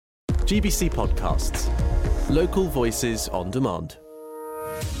GBC Podcasts. Local voices on demand.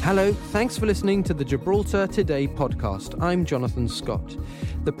 Hello, thanks for listening to the Gibraltar Today podcast. I'm Jonathan Scott.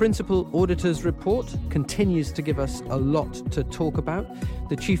 The Principal Auditor's Report continues to give us a lot to talk about.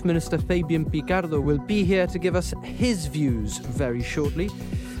 The Chief Minister Fabian Picardo will be here to give us his views very shortly.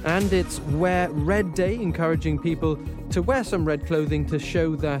 And it's Wear Red Day, encouraging people to wear some red clothing to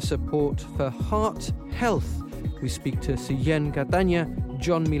show their support for heart health. We speak to Siyen Catania,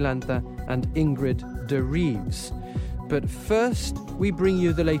 John Milanta and Ingrid de Reeves. But first, we bring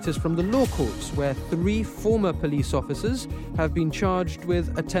you the latest from the law courts, where 3 former police officers have been charged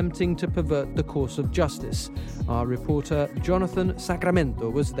with attempting to pervert the course of justice. Our reporter Jonathan Sacramento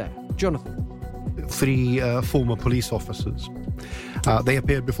was there. Jonathan. 3 former police officers. They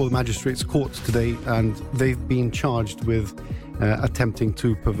appeared before the magistrates' court today, and they've been charged with attempting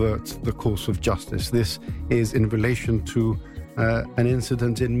to pervert the course of justice. This is in relation to an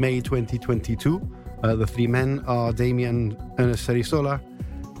incident in May 2022. The 3 men are Damian Ernest Serisola,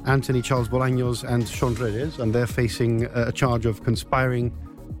 Anthony Charles Bolaños and Sean Reyes, and they're facing a charge of conspiring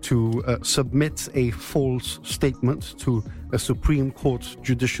to submit a false statement to a Supreme Court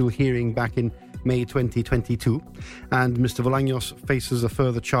judicial hearing back in May 2022. And Mr. Bolaños faces a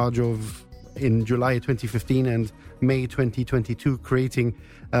further charge of, in July 2015 and May 2022, creating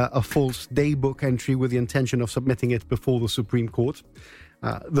a false daybook entry with the intention of submitting it before the Supreme Court.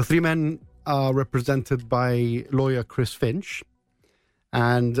 The 3 men are represented by lawyer Chris Finch,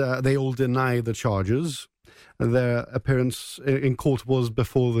 and they all deny the charges. Their appearance in court was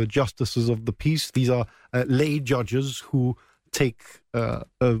before the Justices of the Peace. These are lay judges who take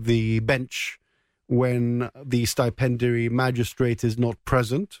the bench when the stipendiary magistrate is not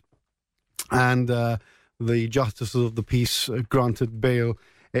present. And the Justices of the Peace granted bail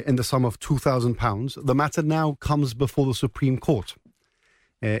in the sum of £2,000. The matter now comes before the Supreme Court.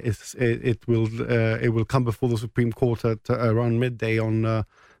 It will come before the Supreme Court at around midday on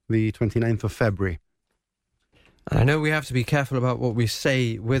the 29th of February. I know we have to be careful about what we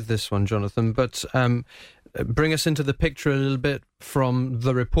say with this one, Jonathan, but bring us into the picture a little bit from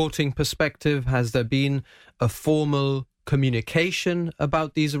the reporting perspective. Has there been a formal communication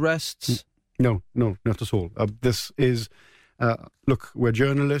about these arrests? No, not at all. This is, look, we're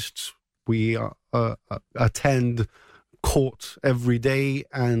journalists. We attend court every day,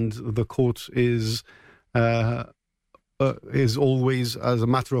 and the court is always, as a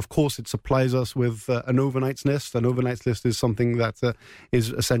matter of course, it supplies us with an overnights list. An overnights list is something that is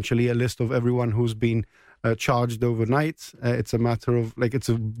essentially a list of everyone who's been charged overnight. It's a matter of, it's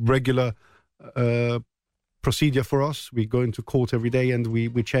a regular procedure for us. We go into court every day and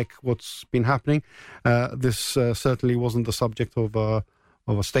we check what's been happening. This certainly wasn't the subject of a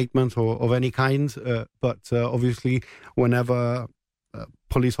statement or of any kind, but obviously whenever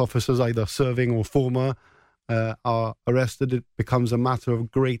police officers, either serving or former, are arrested, it becomes a matter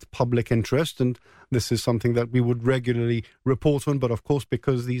of great public interest, and this is something that we would regularly report on. But of course,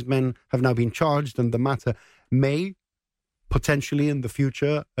 because these men have now been charged and the matter may potentially in the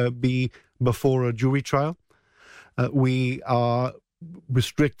future be before a jury trial, we are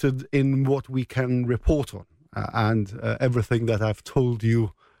restricted in what we can report on. And everything that I've told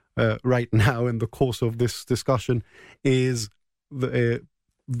you right now in the course of this discussion is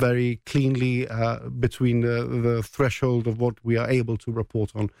very cleanly between the threshold of what we are able to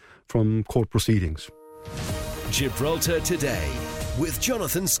report on from court proceedings. Gibraltar Today with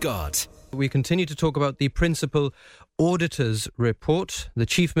Jonathan Scott. We continue to talk about the Principal Auditor's Report. The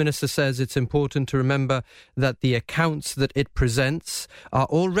Chief Minister says it's important to remember that the accounts that it presents are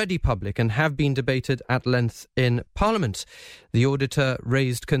already public and have been debated at length in Parliament. The auditor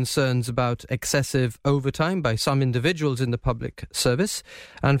raised concerns about excessive overtime by some individuals in the public service,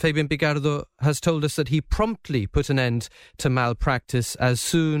 and Fabian Picardo has told us that he promptly put an end to malpractice as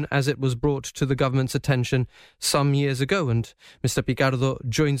soon as it was brought to the government's attention some years ago. And Mr. Picardo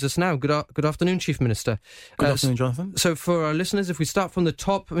joins us now. Good afternoon, Chief Minister. Good afternoon, Jonathan. So for our listeners, if we start from the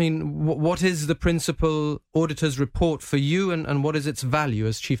top, I mean, what is the Principal Auditor's Report for you, and what is its value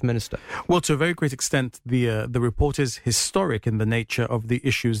as Chief Minister? Well, to a very great extent, the report is historic in the nature of the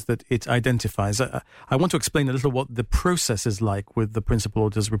issues that it identifies. I want to explain a little what the process is like with the Principal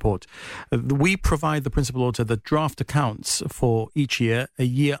Auditor's Report. We provide the Principal Auditor the draft accounts for each year, a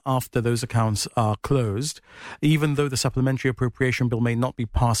year after those accounts are closed, even though the Supplementary Appropriation Bill may not be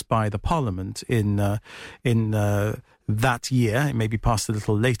passed by the Parliament in that year. It may be passed a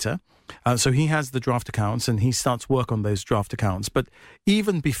little later. So he has the draft accounts and he starts work on those draft accounts. But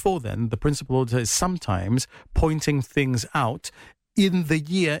even before then, the Principal Auditor is sometimes pointing things out in the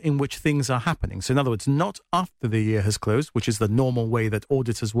year in which things are happening. So in other words, not after the year has closed, which is the normal way that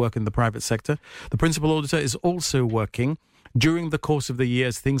auditors work in the private sector. The principal auditor is also working during the course of the year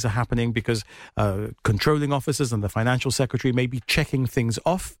as things are happening, because controlling officers and the financial secretary may be checking things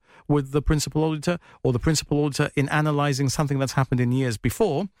off with the principal auditor, or the principal auditor, in analysing something that's happened in years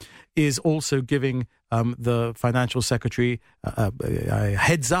before, is also giving the financial secretary a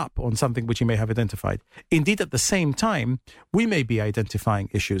heads up on something which he may have identified. Indeed, at the same time, we may be identifying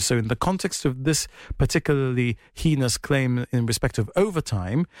issues. So in the context of this particularly heinous claim in respect of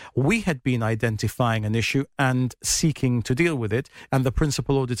overtime, we had been identifying an issue and seeking to deal with it, and the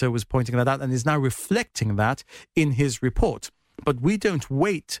principal auditor was pointing that out and is now reflecting that in his report. But we don't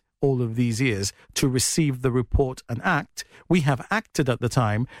wait all of these years to receive the report and act. We have acted at the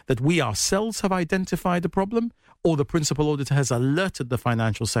time that we ourselves have identified a problem, or the principal auditor has alerted the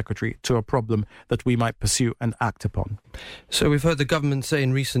financial secretary to a problem that we might pursue and act upon. So we've heard the government say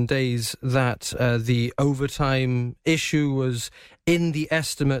in recent days that the overtime issue was in the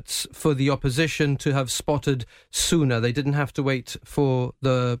estimates for the opposition to have spotted sooner. They didn't have to wait for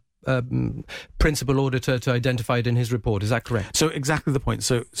the principal auditor to identify it in his report. Is that correct? So exactly the point.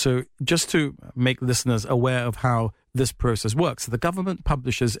 So just to make listeners aware of how this process works, the government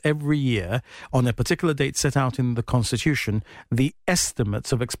publishes every year, on a particular date set out in the Constitution, the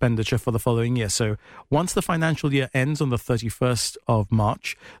estimates of expenditure for the following year. So once the financial year ends on the 31st of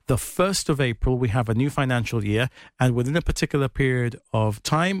March, the 1st of April, we have a new financial year, and within a particular period of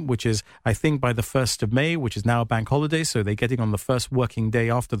time, which is, I think, by the 1st of May, which is now a bank holiday, so they're getting on the first working day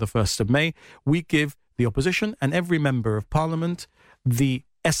after the 1st of May, we give the opposition and every member of parliament the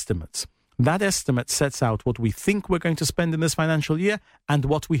estimates. That estimate sets out what we think we're going to spend in this financial year and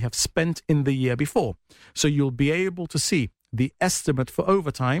what we have spent in the year before. So you'll be able to see the estimate for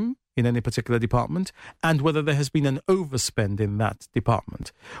overtime in any particular department and whether there has been an overspend in that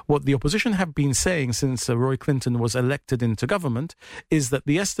department. What the opposition have been saying since Roy Clinton was elected into government is that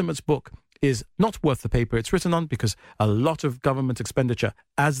the estimates book is not worth the paper it's written on, because a lot of government expenditure,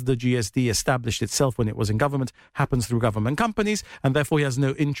 as the GSD established itself when it was in government, happens through government companies, and therefore he has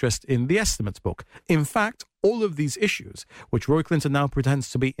no interest in the estimates book. In fact, all of these issues, which Roy Clinton now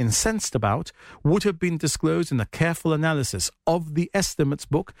pretends to be incensed about, would have been disclosed in a careful analysis of the estimates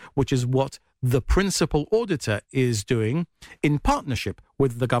book, which is what the principal auditor is doing in partnership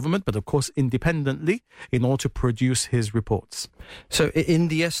with the government, but of course independently, in order to produce his reports. So in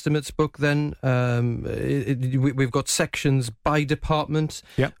the estimates book then, we've got sections by department.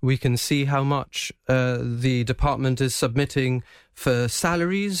 Yep. We can see how much the department is submitting for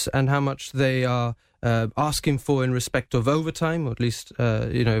salaries and how much they are asking for in respect of overtime, or at least,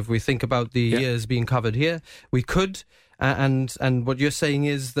 if we think about the years being covered here, we could. And what you're saying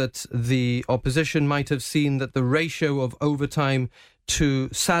is that the opposition might have seen that the ratio of overtime to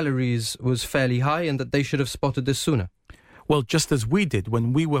salaries was fairly high and that they should have spotted this sooner. Well, just as we did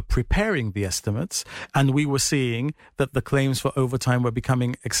when we were preparing the estimates and we were seeing that the claims for overtime were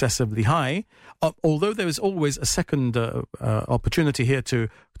becoming excessively high, although there is always a second opportunity here to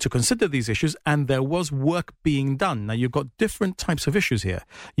consider these issues, and there was work being done. Now, you've got different types of issues here.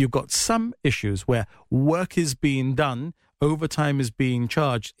 You've got some issues where work is being done, overtime is being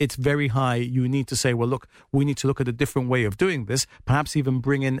charged, it's very high. You need to say, well, look, we need to look at a different way of doing this, perhaps even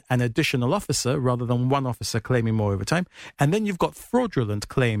bring in an additional officer rather than one officer claiming more overtime. And then you've got fraudulent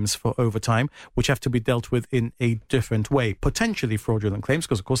claims for overtime, which have to be dealt with in a different way. Potentially fraudulent claims,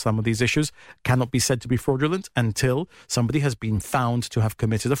 because, of course, some of these issues cannot be said to be fraudulent until somebody has been found to have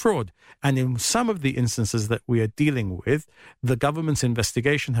committed a fraud. And in some of the instances that we are dealing with, the government's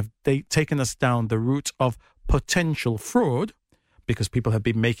investigation have taken us down the route of potential fraud, because people have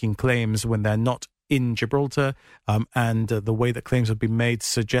been making claims when they're not in Gibraltar, and the way that claims have been made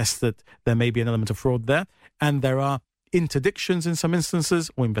suggests that there may be an element of fraud there. And there are interdictions in some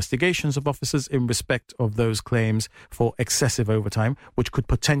instances, or investigations of officers in respect of those claims for excessive overtime, which could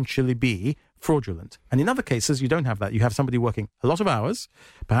potentially be fraudulent. And in other cases, you don't have that. You have somebody working a lot of hours,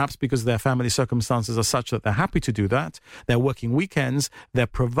 perhaps because their family circumstances are such that they're happy to do that. They're working weekends, they're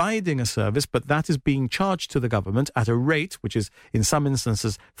providing a service, but that is being charged to the government at a rate which is, in some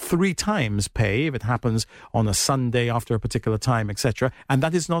instances, 3 times pay if it happens on a Sunday after a particular time, etc. And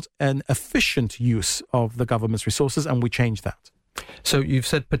that is not an efficient use of the government's resources, and we change that. So you've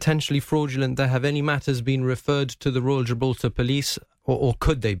said potentially fraudulent. There have any matters been referred to the Royal Gibraltar Police, or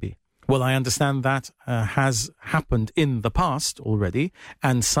could they be? Well, I understand that has happened in the past already,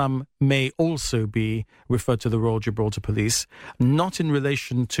 and some may also be referred to the Royal Gibraltar Police, not in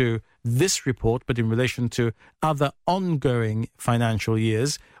relation to this report, but in relation to other ongoing financial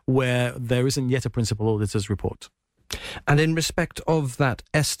years where there isn't yet a principal auditor's report. And in respect of that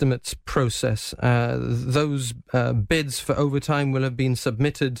estimates process, those bids for overtime will have been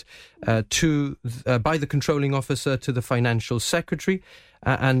submitted by the controlling officer to the financial secretary.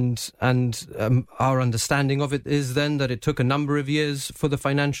 And our understanding of it is then that it took a number of years for the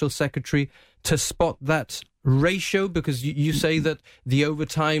financial secretary to spot that ratio, because you say that the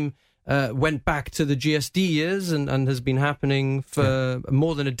overtime went back to the GSD years and has been happening for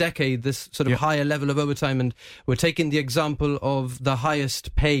more than a decade, this sort of higher level of overtime. And we're taking the example of the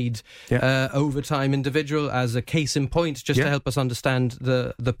highest paid overtime individual as a case in point, just to help us understand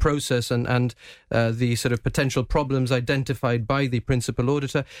the process and the sort of potential problems identified by the principal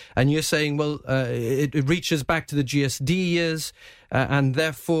auditor. And you're saying, well, it reaches back to the GSD years, and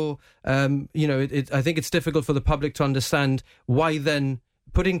therefore, I think it's difficult for the public to understand why then,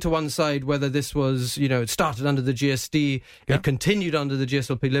 putting to one side whether this was, it started under the GSD, it continued under the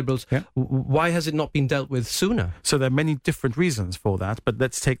GSLP Liberals, why has it not been dealt with sooner? So there are many different reasons for that, but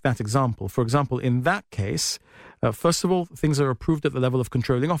let's take that example. For example, in that case, first of all, things are approved at the level of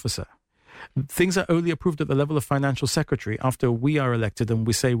controlling officer. Things are only approved at the level of financial secretary after we are elected and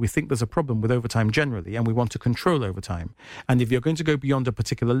we say we think there's a problem with overtime generally and we want to control overtime. And if you're going to go beyond a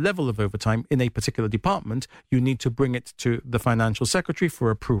particular level of overtime in a particular department, you need to bring it to the financial secretary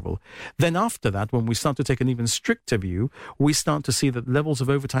for approval. Then after that, when we start to take an even stricter view, we start to see that levels of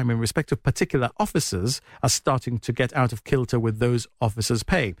overtime in respect of particular officers are starting to get out of kilter with those officers'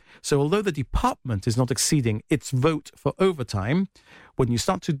 pay. So although the department is not exceeding its vote for overtime, when you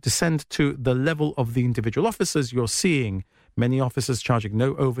start to descend to the level of the individual officers, you're seeing many officers charging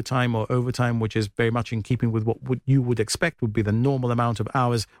no overtime or overtime, which is very much in keeping with what you would expect would be the normal amount of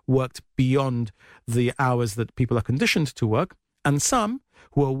hours worked beyond the hours that people are conditioned to work, and some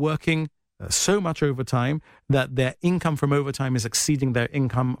who are working so much overtime that their income from overtime is exceeding their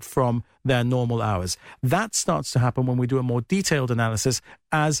income from their normal hours. That starts to happen when we do a more detailed analysis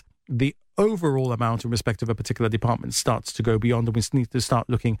as the overall amount in respect of a particular department starts to go beyond, and we need to start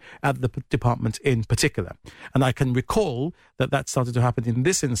looking at the department in particular. And I can recall that started to happen in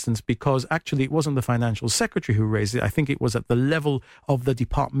this instance because actually it wasn't the financial secretary who raised it. I think it was at the level of the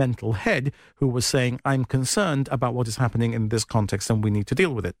departmental head who was saying, I'm concerned about what is happening in this context and we need to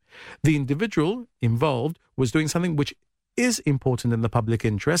deal with it. The individual involved was doing something which is important in the public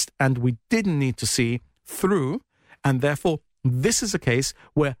interest and we didn't need to see through, and therefore this is a case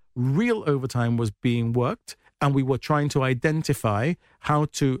where real overtime was being worked and we were trying to identify how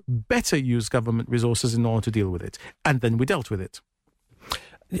to better use government resources in order to deal with it. And then we dealt with it.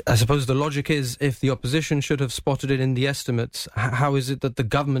 I suppose the logic is if the opposition should have spotted it in the estimates, how is it that the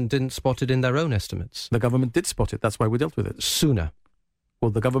government didn't spot it in their own estimates? The government did spot it. That's why we dealt with it. Sooner.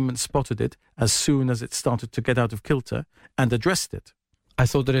 Well, the government spotted it as soon as it started to get out of kilter and addressed it. I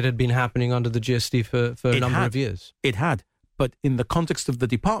thought that it had been happening under the GSD for a number of years. It had. But in the context of the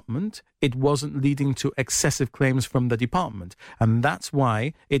department, it wasn't leading to excessive claims from the department. And that's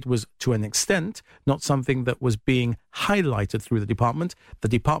why it was, to an extent, not something that was being highlighted through the department. The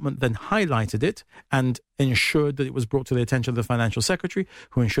department then highlighted it and ensured that it was brought to the attention of the financial secretary,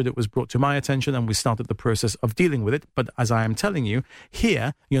 who ensured it was brought to my attention, and we started the process of dealing with it. But as I am telling you,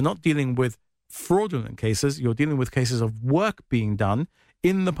 here, you're not dealing with fraudulent cases. You're dealing with cases of work being done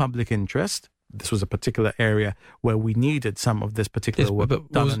in the public interest. This was a particular area where we needed some of this particular work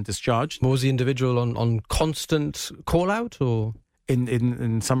done and discharged. Was the individual on constant call-out, or?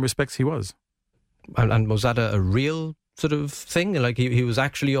 In some respects, he was. And was that a real sort of thing? Like he was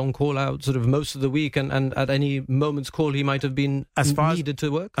actually on call-out sort of most of the week, and at any moment's call he might have been needed to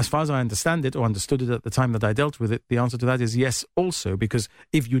work? As far as I understand it, or understood it at the time that I dealt with it, the answer to that is yes also, because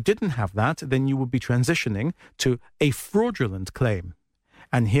if you didn't have that, then you would be transitioning to a fraudulent claim.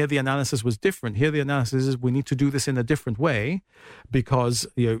 And here the analysis was different. Here the analysis is we need to do this in a different way because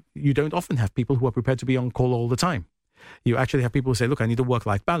you don't often have people who are prepared to be on call all the time. You actually have people who say, look, I need a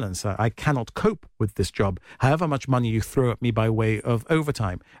work-life balance. I cannot cope with this job, however much money you throw at me by way of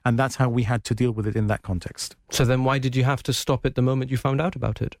overtime. And that's how we had to deal with it in that context. So then why did you have to stop it the moment you found out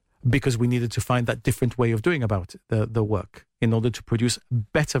about it? Because we needed to find that different way of doing about the work in order to produce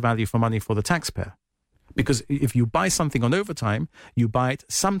better value for money for the taxpayer. Because if you buy something on overtime, you buy it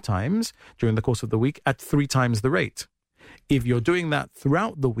sometimes during the course of the week at 3 times the rate. If you're doing that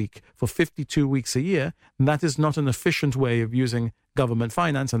throughout the week for 52 weeks a year, that is not an efficient way of using government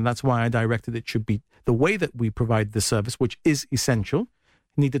finance, and that's why I directed it should be the way that we provide this service, which is essential,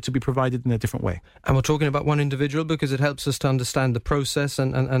 needed to be provided in a different way. And we're talking about one individual because it helps us to understand the process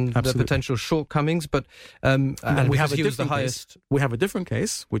and the potential shortcomings, but we have a different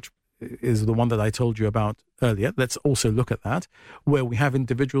case, which is the one that I told you about earlier. Let's also look at that, where we have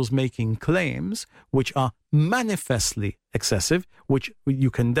individuals making claims which are manifestly excessive, which you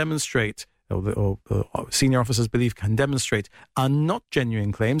can demonstrate, or senior officers believe can demonstrate, are not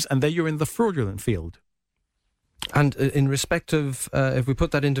genuine claims, and there you're in the fraudulent field. And in respect of, if we put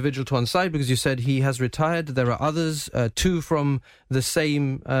that individual to one side, because you said he has retired, there are others, two from the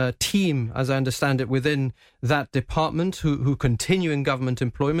same team, as I understand it, within that department who continue in government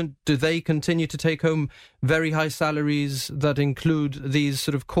employment. Do they continue to take home very high salaries that include these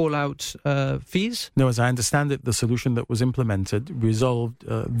sort of call-out fees? No, as I understand it, the solution that was implemented resolved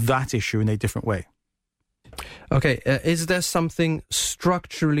that issue in a different way. Okay, is there something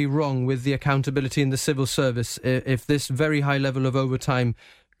structurally wrong with the accountability in the civil service if this very high level of overtime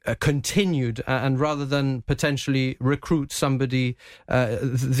continued, and rather than potentially recruit somebody,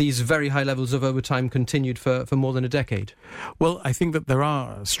 these very high levels of overtime continued for more than a decade? Well, I think that there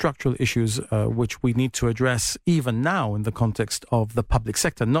are structural issues which we need to address even now in the context of the public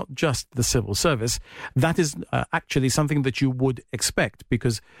sector, not just the civil service. That is actually something that you would expect,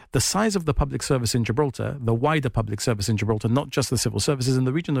 because the size of the public service in Gibraltar, the wider public service in Gibraltar, not just the civil service, is in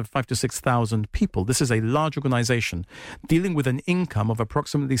the region of 5,000 to 6,000 people. This is a large organisation dealing with an income of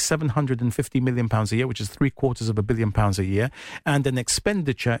approximately £750 million a year, which is £750 million a year, and an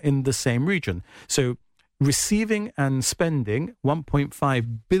expenditure in the same region. So receiving and spending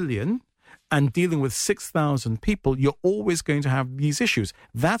 1.5 billion and dealing with 6,000 people, you're always going to have these issues.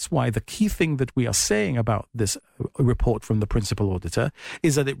 That's why the key thing that we are saying about this report from the principal auditor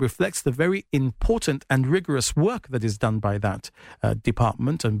is that it reflects the very important and rigorous work that is done by that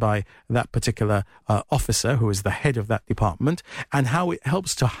department and by that particular officer who is the head of that department, and how it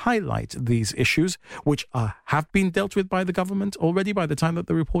helps to highlight these issues which have been dealt with by the government already by the time that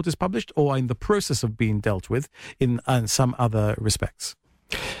the report is published, or are in the process of being dealt with in some other respects.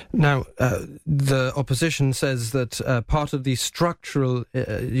 Now, the opposition says that part of the structural,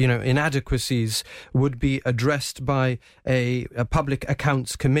 inadequacies would be addressed by a public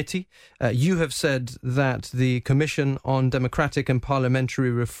accounts committee. You have said that the Commission on Democratic and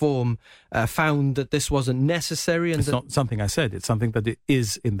Parliamentary Reform found that this wasn't necessary. And it's not something I said. It's something that it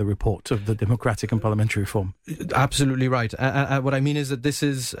is in the report of the Democratic and Parliamentary Reform. Absolutely right. What I mean is that this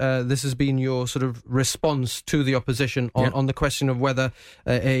has been your sort of response to the opposition on the question of whether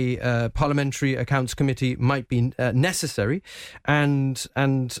a parliamentary accounts committee might be necessary, and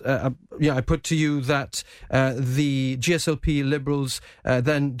I put to you that the GSLP Liberals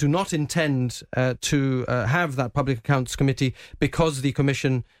then do not intend to have that public accounts committee because the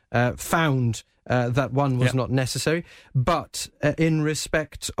Commission found that one was not necessary. But in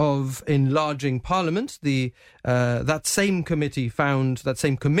respect of enlarging Parliament, that same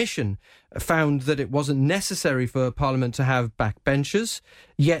commission found that it wasn't necessary for Parliament to have backbenchers,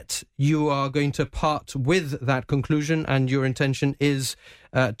 yet you are going to part with that conclusion, and your intention is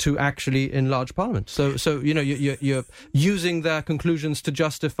to actually enlarge Parliament. So you're using their conclusions to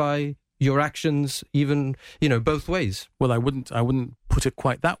justify your actions, even, both ways. Well, I wouldn't put it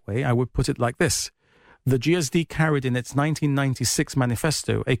quite that way. I would put it like this. The GSD carried in its 1996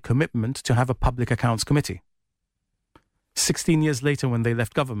 manifesto a commitment to have a public accounts committee. 16 years later, when they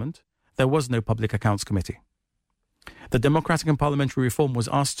left government, there was no public accounts committee. The Democratic and Parliamentary Reform was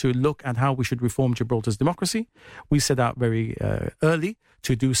asked to look at how we should reform Gibraltar's democracy. We set out very early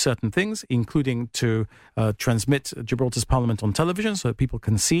to do certain things, including to transmit Gibraltar's Parliament on television so that people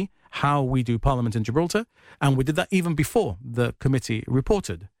can see how we do Parliament in Gibraltar. And we did that even before the committee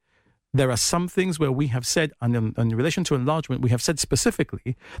reported. There are some things where we have said, and in relation to enlargement, we have said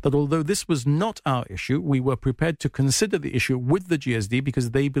specifically that although this was not our issue, we were prepared to consider the issue with the GSD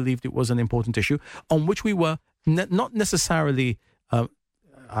because they believed it was an important issue on which we were not necessarily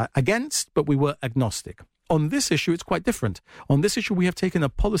against, but we were agnostic. On this issue, it's quite different. On this issue, we have taken a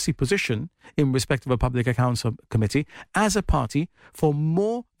policy position in respect of a public accounts committee as a party for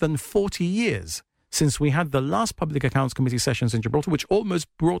more than 40 years. Since we had the last Public Accounts Committee sessions in Gibraltar, which almost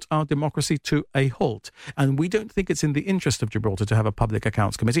brought our democracy to a halt. And we don't think it's in the interest of Gibraltar to have a Public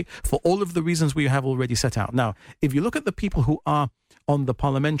Accounts Committee for all of the reasons we have already set out. Now, if you look at the people who are on the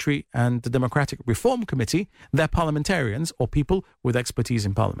Parliamentary and the Democratic Reform Committee, they're parliamentarians or people with expertise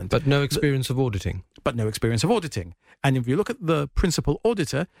in Parliament. But no experience of auditing. And if you look at the principal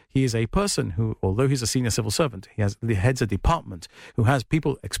auditor, he is a person who, although he's a senior civil servant, he heads a department who has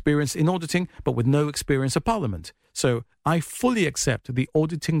people experienced in auditing, but with no experience of Parliament. So I fully accept the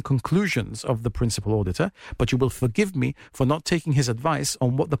auditing conclusions of the principal auditor, but you will forgive me for not taking his advice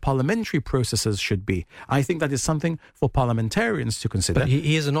on what the parliamentary processes should be. I think that is something for parliamentarians to consider. But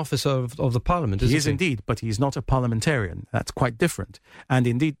he is an officer of the parliament, isn't he? He is indeed, but he's not a parliamentarian. That's quite different. And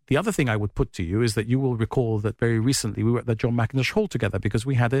indeed, the other thing I would put to you is that you will recall that very recently we were at the John Mackintosh Hall together because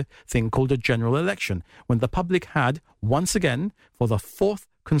we had a thing called a general election, when the public had, once again, for the fourth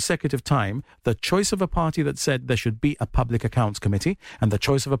consecutive time, the choice of a party that said there should be a public accounts committee and the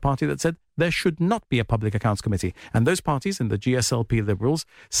choice of a party that said there should not be a public accounts committee. And those parties in the GSLP Liberals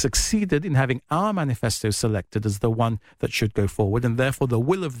succeeded in having our manifesto selected as the one that should go forward, and therefore the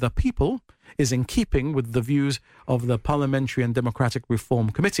will of the people is in keeping with the views of the Parliamentary and Democratic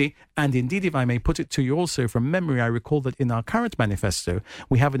Reform Committee. And indeed, if I may put it to you also from memory, I recall that in our current manifesto,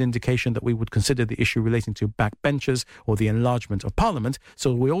 we have an indication that we would consider the issue relating to backbenchers or the enlargement of Parliament.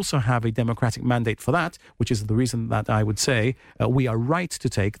 So we also have a democratic mandate for that, which is the reason that I would say we are right to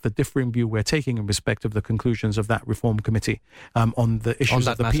take the differing view we're taking in respect of the conclusions of that Reform Committee on the issues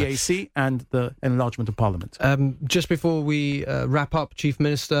of the PAC and the enlargement of Parliament. Just before we wrap up, Chief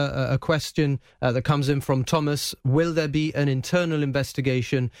Minister, a question that comes in from Thomas. Will there be an internal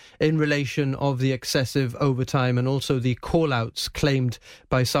investigation in relation of the excessive overtime and also the call-outs claimed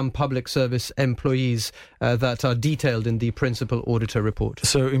by some public service employees that are detailed in the Principal Auditor report?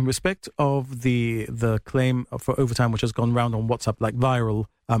 So in respect of the claim for overtime, which has gone round on WhatsApp like viral,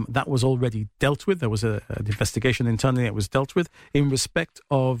 that was already dealt with. There was an investigation internally that was dealt with. In respect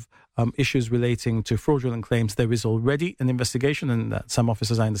of issues relating to fraudulent claims, there is already an investigation, and some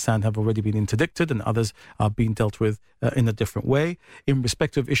officers, I understand, have already been interdicted and others are being dealt with in a different way. In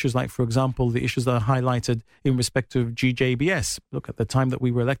respect of issues like, for example, the issues that are highlighted in respect of GJBS. Look, at the time that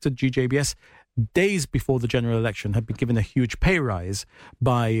we were elected, GJBS, days before the general election, had been given a huge pay rise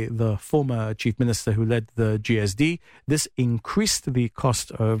by the former chief minister who led the GSD. This increased the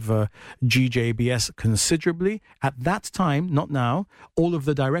cost of GJBS considerably. At that time, not now, all of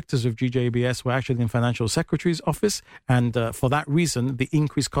the directors of GJBS were actually in Financial Secretary's office, and for that reason, the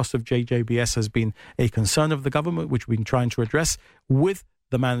increased cost of GJBS has been a concern of the government, which we've been trying to address with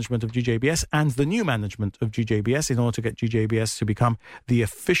the management of GJBS and the new management of GJBS in order to get GJBS to become the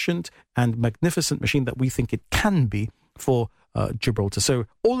efficient and magnificent machine that we think it can be for Gibraltar. So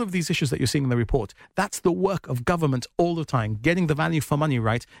all of these issues that you're seeing in the report, that's the work of government all the time, getting the value for money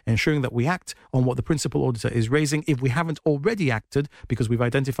right, ensuring that we act on what the principal auditor is raising if we haven't already acted because we've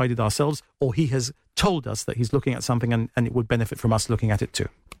identified it ourselves or he has told us that he's looking at something and it would benefit from us looking at it too.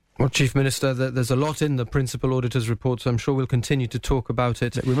 Well, Chief Minister, there's a lot in the Principal Auditor's report, so I'm sure we'll continue to talk about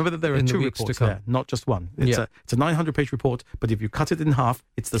it. Remember that there are two reports there, not just one. It's a 900-page report, but if you cut it in half,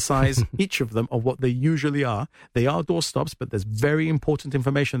 it's the size, each of them, of what they usually are. They are doorstops, but there's very important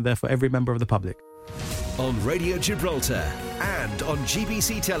information there for every member of the public. On Radio Gibraltar and on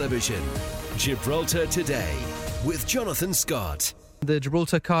GBC Television, Gibraltar Today with Jonathan Scott. The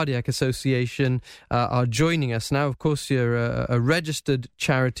Gibraltar Cardiac Association are joining us now. Of course, you're a registered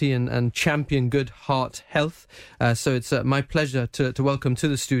charity and champion good heart health. So it's my pleasure to welcome to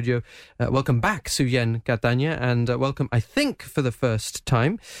the studio, welcome back Suyen Catania, and welcome, I think, for the first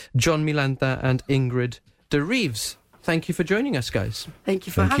time, John Milanta and Ingrid de Reeves. Thank you for joining us, guys. Thank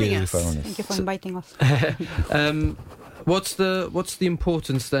you for having us. Thank you for inviting us. What's the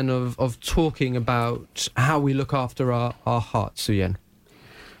importance then of talking about how we look after our hearts, Suyen?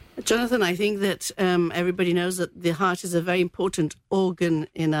 Jonathan, I think that everybody knows that the heart is a very important organ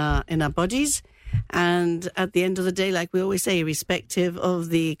in our bodies, and at the end of the day, like we always say, irrespective of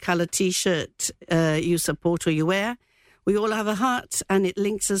the colour T-shirt you support or you wear, we all have a heart, and it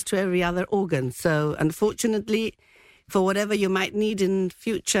links us to every other organ. So, unfortunately, for whatever you might need in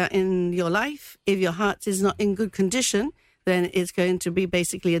future in your life, if your heart is not in good condition, then it's going to be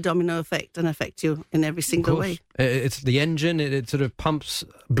basically a domino effect and affect you in every single way. It's the engine, it sort of pumps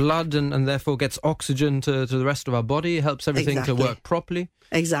blood and therefore gets oxygen to the rest of our body, helps everything to work properly.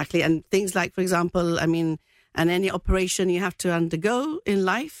 Exactly, and things like, for example, and any operation you have to undergo in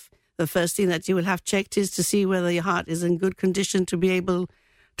life, the first thing that you will have checked is to see whether your heart is in good condition to be able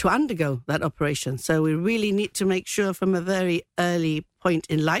to undergo that operation. So we really need to make sure from a very early point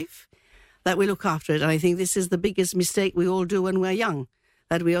in life that we look after it. And I think this is the biggest mistake we all do when we're young,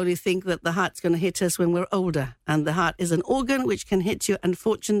 that we only think that the heart's going to hit us when we're older. And the heart is an organ which can hit you,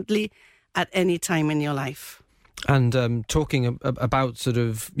 unfortunately, at any time in your life. And talking about sort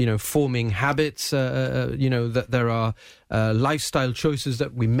of, forming habits, that there are lifestyle choices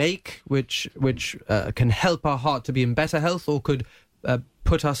that we make which can help our heart to be in better health or could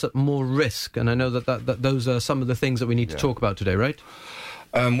put us at more risk. And I know that those are some of the things that we need to talk about today, right?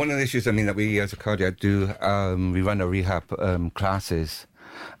 One of the issues, that we as a cardiac do, we run a rehab classes,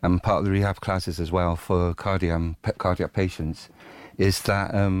 and part of the rehab classes as well for cardiac patients is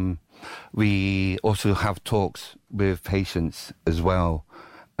that we also have talks with patients as well.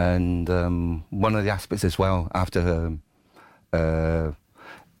 And one of the aspects as well after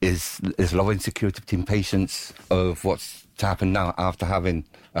is a lot of insecurity between patients of what's to happen now after having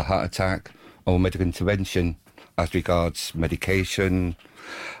a heart attack or medical intervention as regards medication,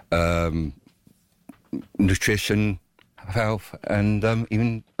 nutrition, health, and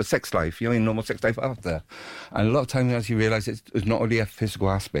even a sex life, normal sex life after. And a lot of times as you realise it's not only a physical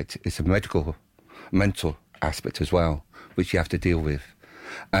aspect, it's a mental aspect as well, which you have to deal with.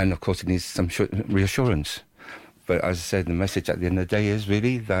 And of course it needs some reassurance. But as I said, the message at the end of the day is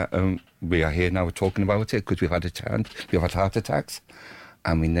really that we are here now, we're talking about it because we've had heart attacks,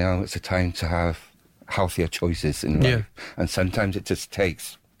 and we know it's a time to have healthier choices in life. And sometimes it just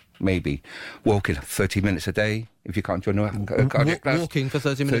takes maybe walking 30 minutes a day if you can't join a cardiac class. Walking for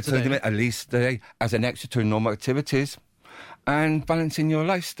 30 minutes a day? At least a day as an extra to normal activities. And balancing your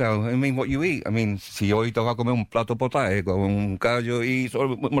lifestyle. What you eat. Si yo hoy tengo que comer un plato potaje con un callo y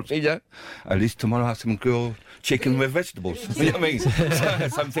morcilla, at least tomorrow I have some grilled chicken with vegetables. You know what I mean?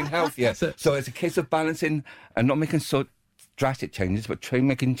 Something healthier. So it's a case of balancing and not making so drastic changes, but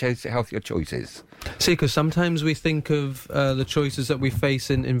making healthier choices. See, because sometimes we think of the choices that we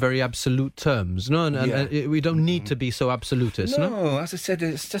face in very absolute terms, no? And we don't need to be so absolutist, no? No, as I said,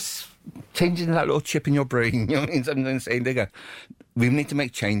 it's just changing that little chip in your brain. You know what I mean? Something saying, we need to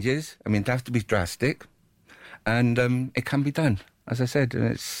make changes. It has to be drastic, and it can be done, as I said.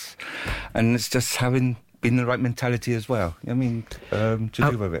 And it's just having been the right mentality as well. To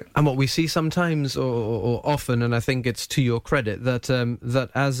do with it. And what we see sometimes or often, and I think it's to your credit, that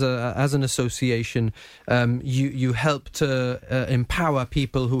as an association, you help to empower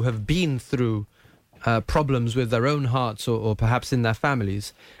people who have been through problems with their own hearts or perhaps in their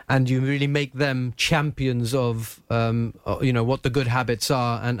families, and you really make them champions of what the good habits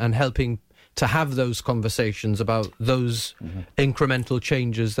are and helping to have those conversations about those incremental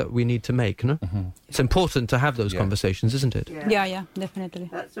changes that we need to make, no? It's important to have those conversations, isn't it? Yeah, definitely.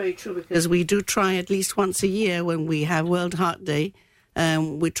 That's very true, because we do try at least once a year when we have World Heart Day,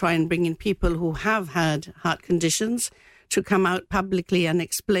 we try and bring in people who have had heart conditions to come out publicly and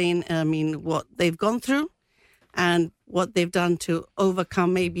explain, what they've gone through and what they've done to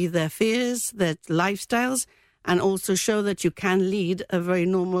overcome maybe their fears, their lifestyles, and also show that you can lead a very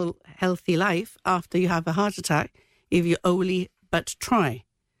normal, healthy life after you have a heart attack if you only but try.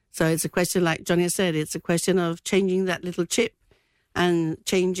 So it's a question, like Johnny said, it's a question of changing that little chip and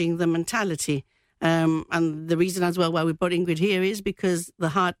changing the mentality. And the reason as well why we brought Ingrid here is because the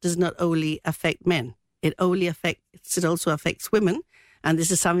heart does not only affect men. It also affects women. And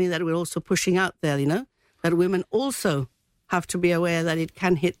this is something that we're also pushing out there, that women also have to be aware that it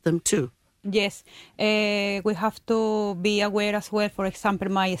can hit them too. Yes, we have to be aware as well. For example,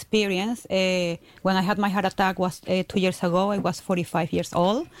 my experience, when I had my heart attack was 2 years ago. I was 45 years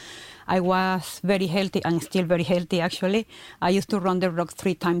old. I was very healthy and still very healthy, actually. I used to run the rock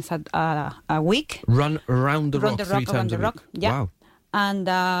 3 times a week. Run around the rock 3 times a week? Yeah. Wow.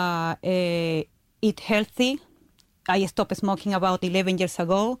 And eat healthy. I stopped smoking about 11 years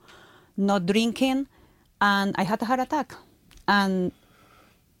ago, not drinking, and I had a heart attack. And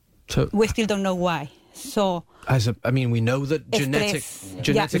we still don't know why. So, we know that genetic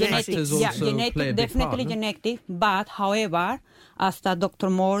factors also play a big definitely part, no? genetic. But however, as the Dr.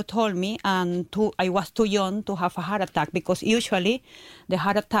 Moore told me, I was too young to have a heart attack, because usually the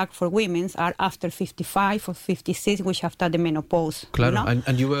heart attack for women are after 55 or 56, which after the menopause. Claro.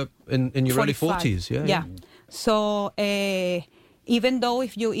 And you were in your 45. Early 40s, yeah. So even though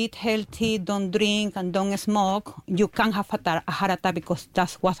if you eat healthy, don't drink and don't smoke, you can have a heart attack, because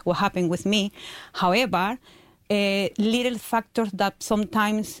that's what happened with me. However, little factors that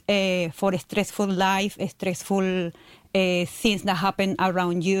sometimes for a stressful life, stressful things that happen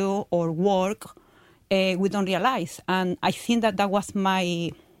around you or work, we don't realize. And I think that was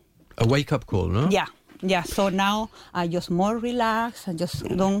a wake-up call, no? Yeah, so now I just more relax and just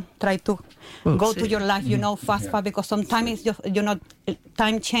don't try to go to your life, fast, because sometimes it's just,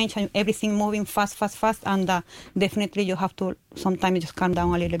 time change and everything moving fast, and definitely you have to sometimes just calm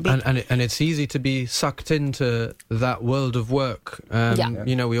down a little bit. And it's easy to be sucked into that world of work.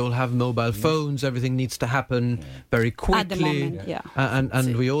 We all have mobile phones, everything needs to happen very quickly. At the moment,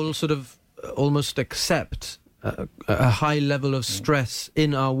 And we all sort of almost accept a high level of stress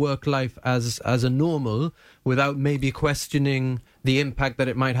in our work life as a normal, without maybe questioning the impact that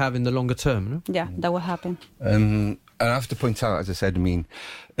it might have in the longer term, no? Yeah, that will happen. I have to point out, as I said,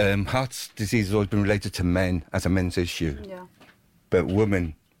 heart disease has always been related to men as a men's issue. Yeah. But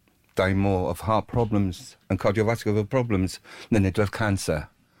women die more of heart problems and cardiovascular problems than they do of cancer.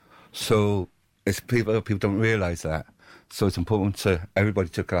 So it's people don't realise that. So it's important to everybody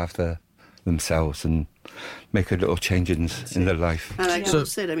to look after themselves and make a little changes in their life. And like I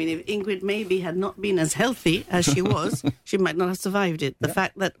said, if Ingrid maybe had not been as healthy as she was, she might not have survived it. The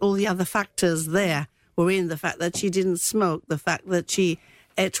fact that all the other factors there were in, the fact that she didn't smoke, the fact that she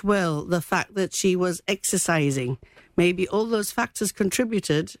ate well, the fact that she was exercising, maybe all those factors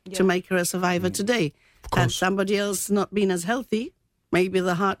contributed to make her a survivor today. Had somebody else not been as healthy, maybe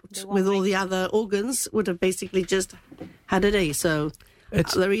the heart with all the other organs would have basically just had a day. So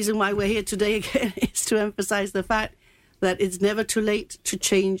the reason why we're here today again is to emphasize the fact that it's never too late to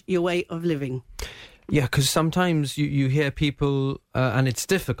change your way of living. Yeah, because sometimes you hear people, and it's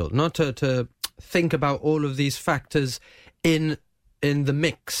difficult not to think about all of these factors in the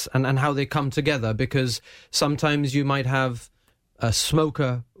mix and how they come together, because sometimes you might have a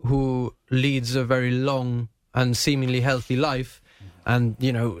smoker who leads a very long and seemingly healthy life, and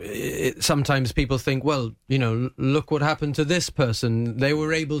sometimes people think, well, look what happened to this person. They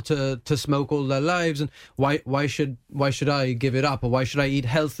were able to smoke all their lives, and why should I give it up, or why should I eat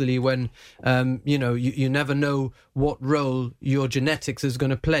healthily when you never know what role your genetics is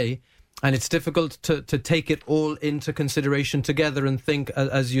going to play. And it's difficult to take it all into consideration together and think,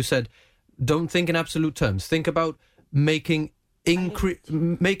 as you said, don't think in absolute terms. Think about making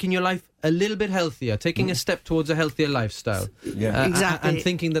your life a little bit healthier, taking a step towards a healthier lifestyle. Yeah, exactly. And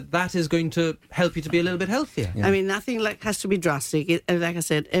thinking that is going to help you to be a little bit healthier. Yeah. Nothing has to be drastic. Like I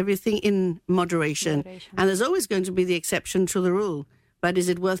said, everything in moderation. And there's always going to be the exception to the rule. But is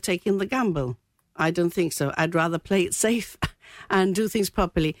it worth taking the gamble? I don't think so. I'd rather play it safe and do things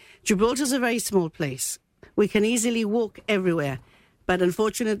properly. Gibraltar's a very small place. We can easily walk everywhere. But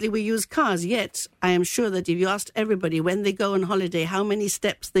unfortunately, we use cars. Yet, I am sure that if you asked everybody when they go on holiday how many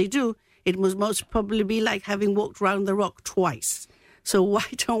steps they do, it must most probably be like having walked round the rock twice. So why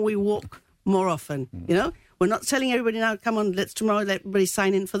don't we walk more often? We're not telling everybody now, come on, tomorrow let everybody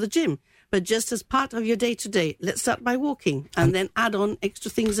sign in for the gym. But just as part of your day-to-day, let's start by walking and then add on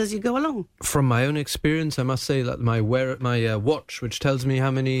extra things as you go along. From my own experience, I must say that my watch, which tells me how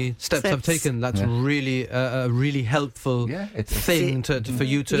many steps I've taken, that's really a really helpful thing for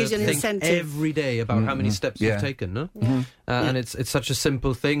you to think every day about how many steps you've taken. No? And it's such a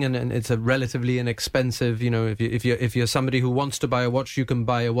simple thing, and it's a relatively inexpensive. If you're somebody who wants to buy a watch, you can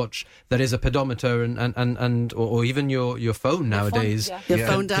buy a watch that is a pedometer or even your phone nowadays. Your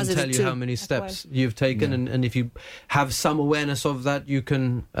phone does can tell it you too. how many steps you've taken, and if you have some awareness of that, you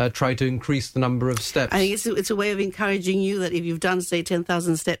can try to increase the number of steps. I think it's a way of encouraging you that if you've done, say,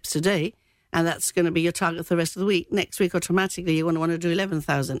 10,000 steps today, and that's going to be your target for the rest of the week, next week automatically you're going to want to do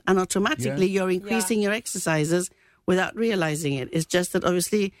 11,000. And automatically you're increasing your exercises without realizing it. It's just that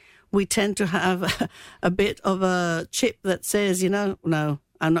obviously we tend to have a bit of a chip that says, no,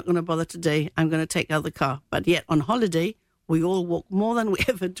 I'm not going to bother today. I'm going to take out the car. But yet on holiday, we all walk more than we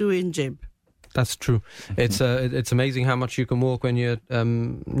ever do in Gib. That's true. It's amazing how much you can walk when you're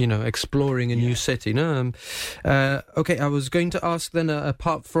exploring a new city. No, okay. I was going to ask then,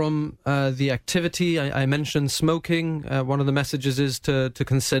 apart from the activity, I mentioned smoking. One of the messages is to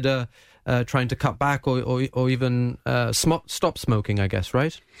consider trying to cut back or even stop smoking, I guess,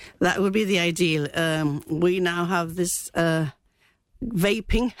 right? That would be the ideal. We now have this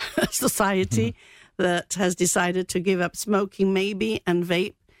vaping society that has decided to give up smoking maybe and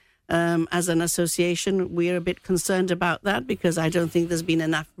vape. As an association, we're a bit concerned about that because I don't think there's been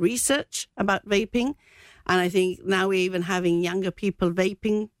enough research about vaping. And I think now we're even having younger people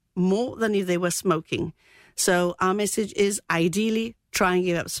vaping more than if they were smoking. So our message is ideally try and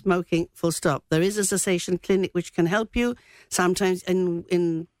give up smoking, full stop. There is a cessation clinic which can help you. Sometimes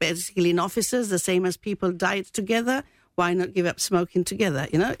basically in offices, the same as people diet together. Why not give up smoking together?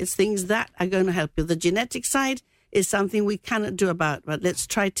 It's things that are going to help you. The genetic side is something we cannot do about, but let's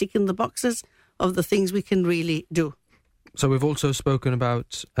try ticking the boxes of the things we can really do. So we've also spoken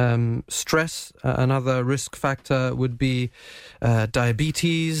about stress. Another risk factor would be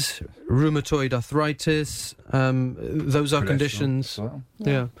diabetes, rheumatoid arthritis. Those are conditions. Well.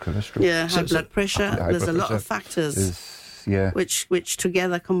 Yeah. Cholesterol. Yeah, high blood pressure. There's a lot of factors which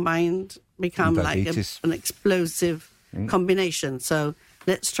together combined become like an explosive combination. So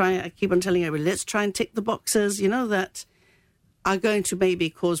let's try, I keep on telling everybody, let's try and tick the boxes, that are going to maybe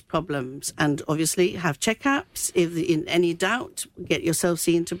cause problems. And obviously have checkups. If in any doubt, get yourself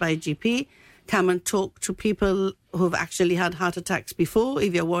seen to by a GP. Come and talk to people who've actually had heart attacks before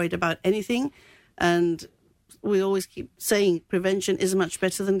if you're worried about anything. And we always keep saying prevention is much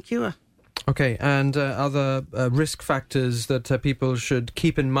better than cure. Okay, and other risk factors that people should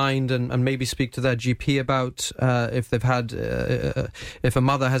keep in mind and maybe speak to their GP about if they've had, if a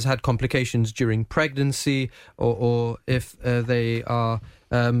mother has had complications during pregnancy, or if they are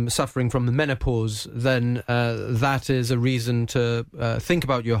suffering from the menopause, then that is a reason to think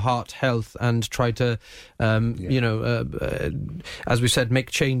about your heart health and try to, as we said,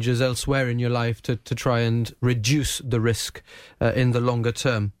 make changes elsewhere in your life to try and reduce the risk in the longer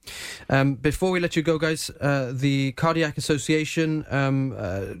term. Before we let you go, guys, the Cardiac Association,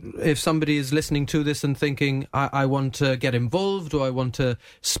 if somebody is listening to this and thinking, I want to get involved or I want to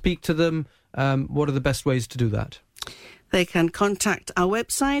speak to them, what are the best ways to do that? They can contact our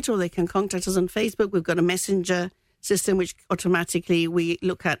website or they can contact us on Facebook. We've got a messenger system which automatically we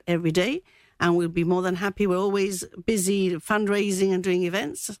look at every day, and we'll be more than happy. We're always busy fundraising and doing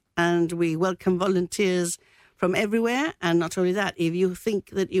events, and we welcome volunteers from everywhere. And not only that, if you think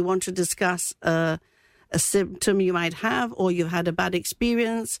that you want to discuss a symptom you might have or you've had a bad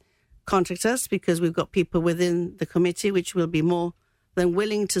experience, contact us, because we've got people within the committee which will be more than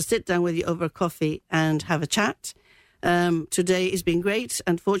willing to sit down with you over coffee and have a chat. Today has been great.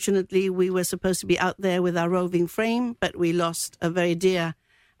 Unfortunately, we were supposed to be out there with our roving frame, but we lost a very dear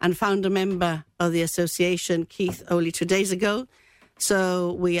and founder member of the association, Keith, only 2 days ago.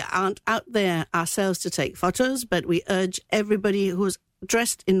 So we aren't out there ourselves to take photos, but we urge everybody who's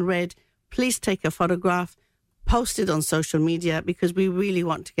dressed in red, please take a photograph, post it on social media, because we really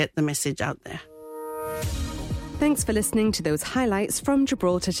want to get the message out there. Thanks for listening to those highlights from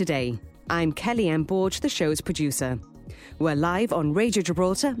Gibraltar Today. I'm Kelly Ann Borge, the show's producer. We're live on Radio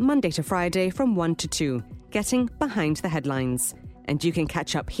Gibraltar Monday to Friday from 1 to 2, getting behind the headlines. And you can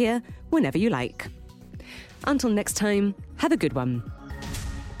catch up here whenever you like. Until next time, have a good one.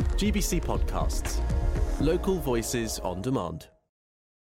 GBC Podcasts. Local voices on demand.